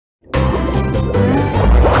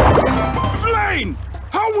Flain!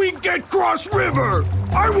 How we get cross river?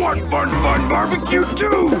 I want fun barbecue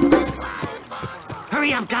too!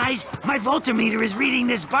 Hurry up, guys! My voltmeter is reading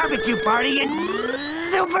this barbecue party and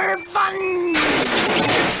super fun!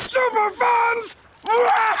 Super funs!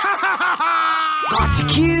 Lots of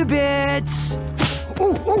cubits!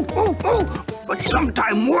 Ooh! But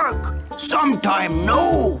sometime work, sometime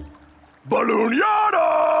no! Balloon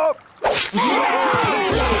yada!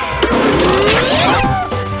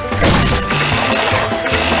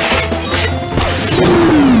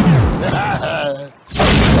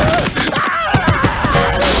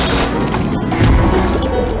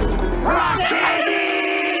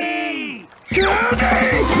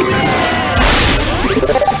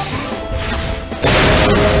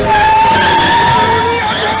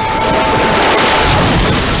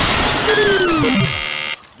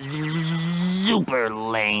 Super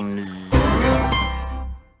lame.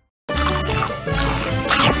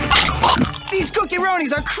 These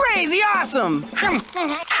cookie-ronis are crazy awesome!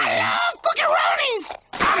 Cookie-ronis!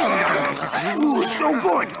 Ooh, so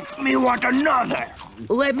good! Me want another!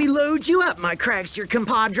 Let me load you up, my crackster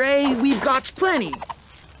compadre. We've got plenty.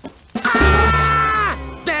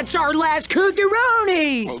 That's our last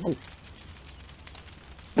cookie-roni!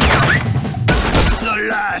 The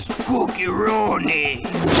last cookie-roni!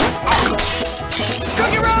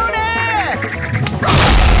 Cookie-roni!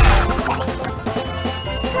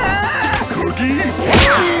 Cookie?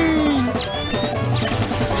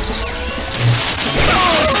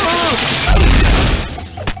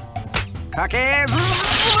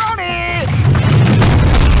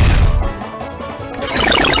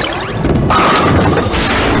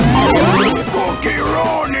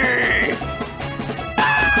 Cookies-roni!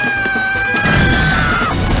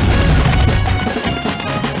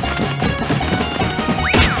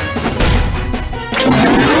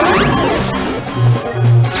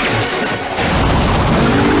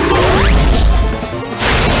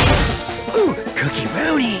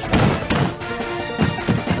 Cookie-roni!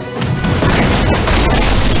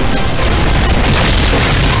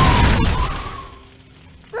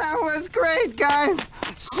 That was great, guys!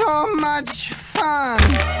 So much fun!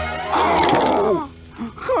 Oh!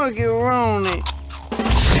 Cookie-roni!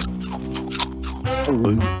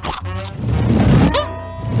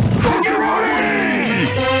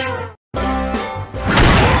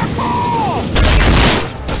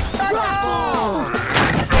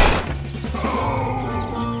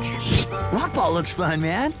 Rockball looks fun,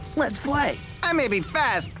 man. Let's play. I may be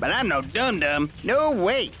fast, but I'm no dum-dum. No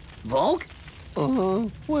way! Volk? Well,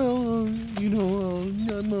 you know,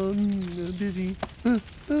 I'm busy.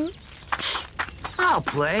 I'll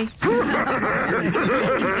play.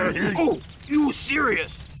 Oh, you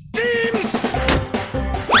serious? Teams!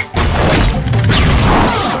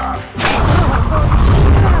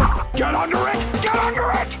 Get under it! Get under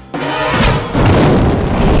it!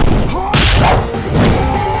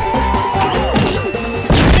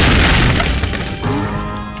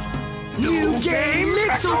 New game,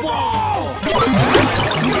 Mixel Ball!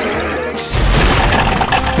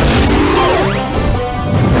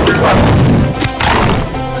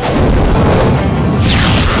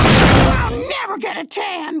 I'll never get a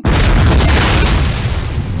tan!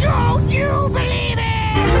 Don't you believe it?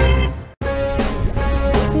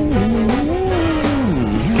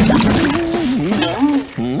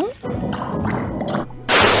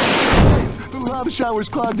 The lava shower's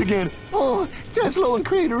clogged again. Oh, Tesla and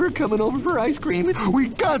KRADER are coming over for ice cream. We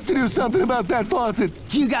got to do something about that faucet.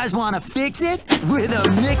 You guys want to fix it with a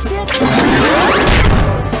Mixel?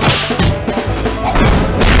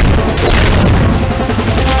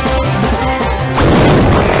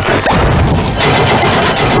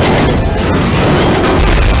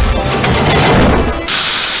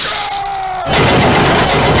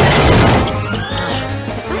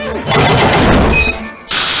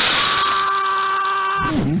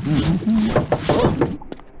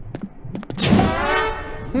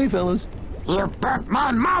 Hey, fellas. You burnt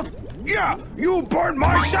my mouth! Yeah, you burned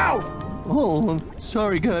myself! Oh,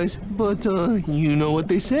 sorry, guys, but, you know what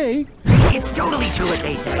they say. It's totally true what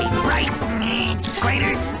they say, right?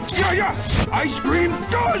 KRADER? Yeah! Ice cream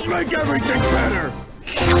does make everything better!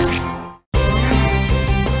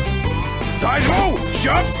 Sizable,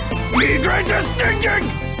 Chef, me greatest ding!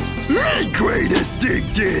 Me greatest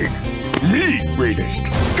ding! Me greatest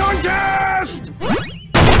contest!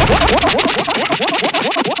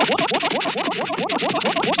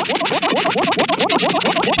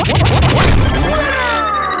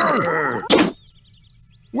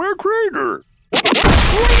 Where KRADER?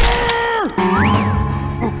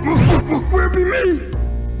 Where be me?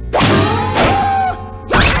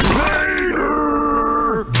 KRADER!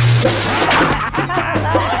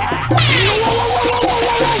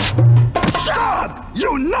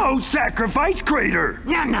 sacrifice KRADER.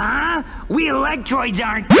 Nah, we electroids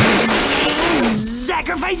aren't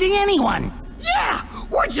sacrificing anyone. Yeah,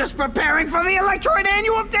 we're just preparing for the Electroid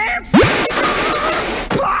annual dance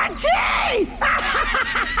party!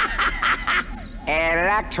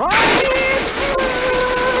 Electroid!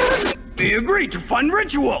 We agree to fun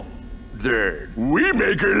ritual. Then we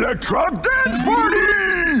make electron dance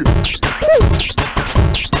party!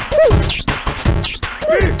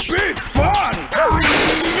 Big fun! How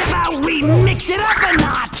about we mix it up a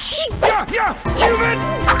notch? Yeah, cubit!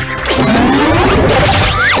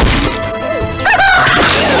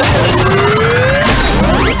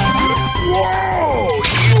 Whoa!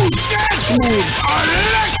 You dance moves are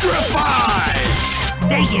electrified!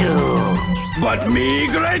 Thank you. But me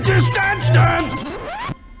greatest dance!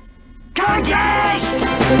 Contest!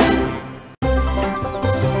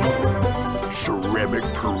 Ceramic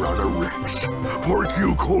Piranha Rex,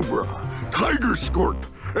 Porcule Cobra, Tiger Scorp,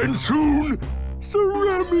 and soon,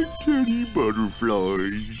 Ceramic Teddy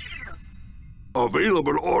Butterfly.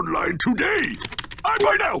 Available online today. I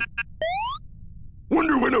buy now.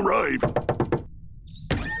 Wonder when arrived.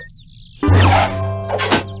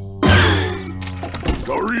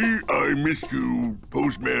 Sorry, I missed you,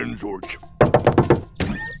 Postman Zorch.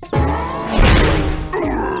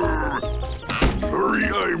 Sorry,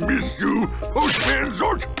 I missed you, Postman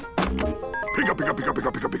Zorch. Pick up.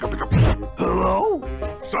 Hello?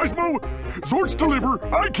 Seismo, Zorch deliver.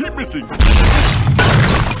 I keep missing.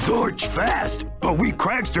 Zorch fast, but we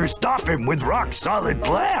Kragsters stop him with rock-solid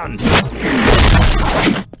plan.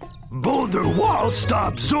 Boulder Wall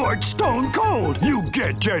stops Zorch stone cold. You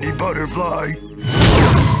get Teddy Butterfly.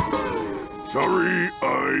 Sorry,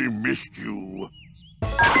 I missed you.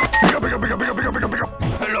 Pick up.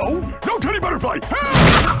 Hello? No Teddy Butterfly.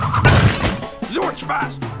 Zorch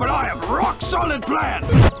fast, but I have rock-solid plan.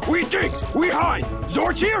 We dig, we hide.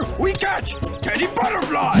 Zorch here, we catch. Teddy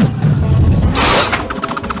Butterfly.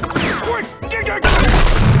 Quick, dig. I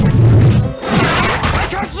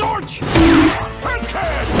catch Zorch. And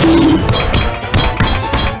catch.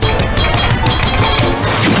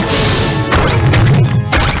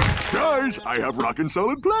 Guys, I have rockin'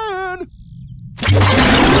 solid plan.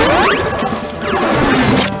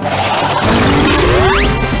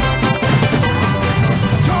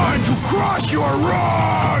 Time to crush your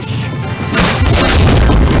rush.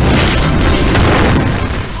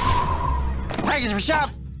 Package for shop.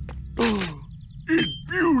 It's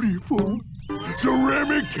beautiful.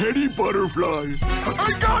 Ceramic Teddy Butterfly.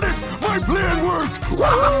 I got it! My plan worked!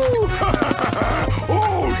 Woohoo!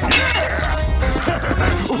 Oh,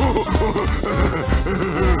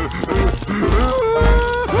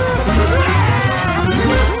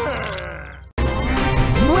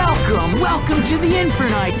 Welcome to the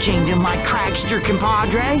Infinite Kingdom, my Kragster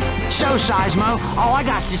compadre. So, Seismo, all I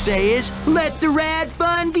got to say is, let the rad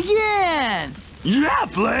fun begin! Yeah,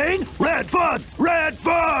 Flain! Rad fun!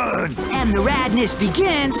 And the radness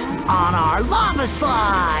begins on our lava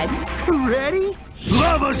slide. Ready?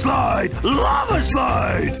 Lava slide!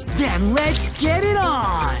 Then let's get it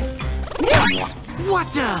on. Nix!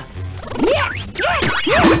 What the? Nix!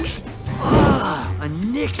 A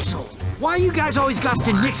Nixel. Why you guys always got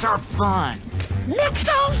to nix our fun?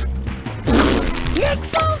 Mixels!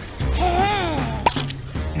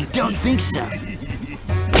 Don't think so.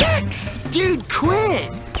 Nix! Dude,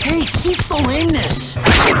 quit! Hey, Sistolinus!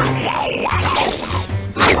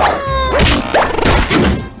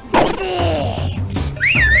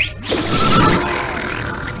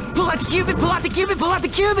 Pull out the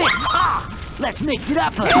cubit! Ah! Let's mix it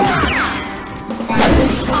up a notch!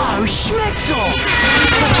 Oh, Schmixel!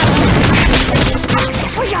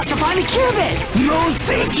 We got to find a cubit! No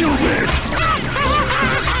see cubit!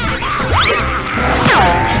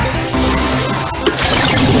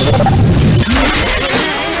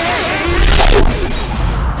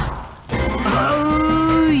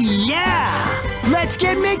 Oh, yeah! Let's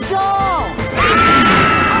get Mixel!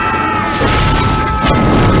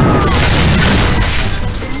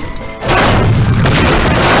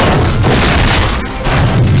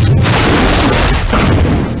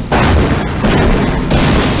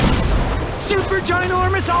 Super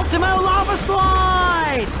ginormous Ultimo Lava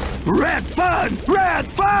Slide! Rad fun!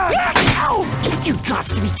 Ow! You got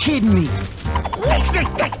to be kidding me! Nix!